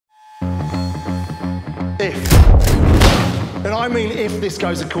And I mean if this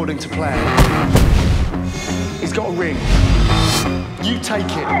goes according to plan. He's got a ring. You take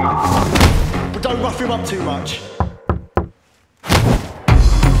it. But don't rough him up too much.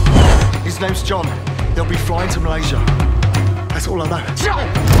 His name's John. They'll be flying to Malaysia. That's all I know.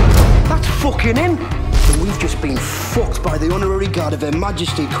 That's fucking him. And we've just been fucked by the honorary guard of Her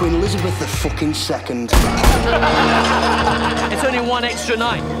Majesty Queen Elizabeth II. It's only one extra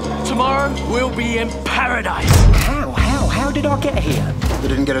night. Tomorrow, we'll be in paradise. How did I get here? They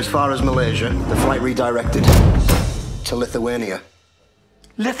didn't get as far as Malaysia. The flight redirected to Lithuania.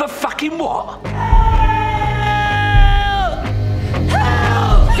 Fucking what?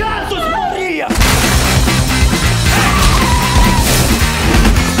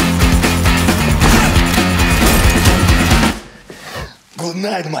 Good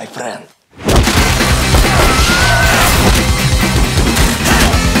night, my friend.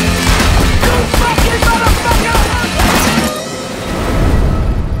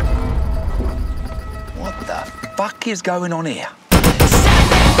 What the fuck is going on here?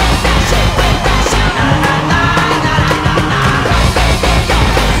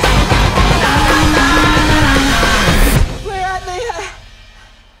 We're at the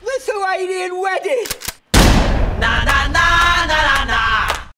Lithuanian wedding.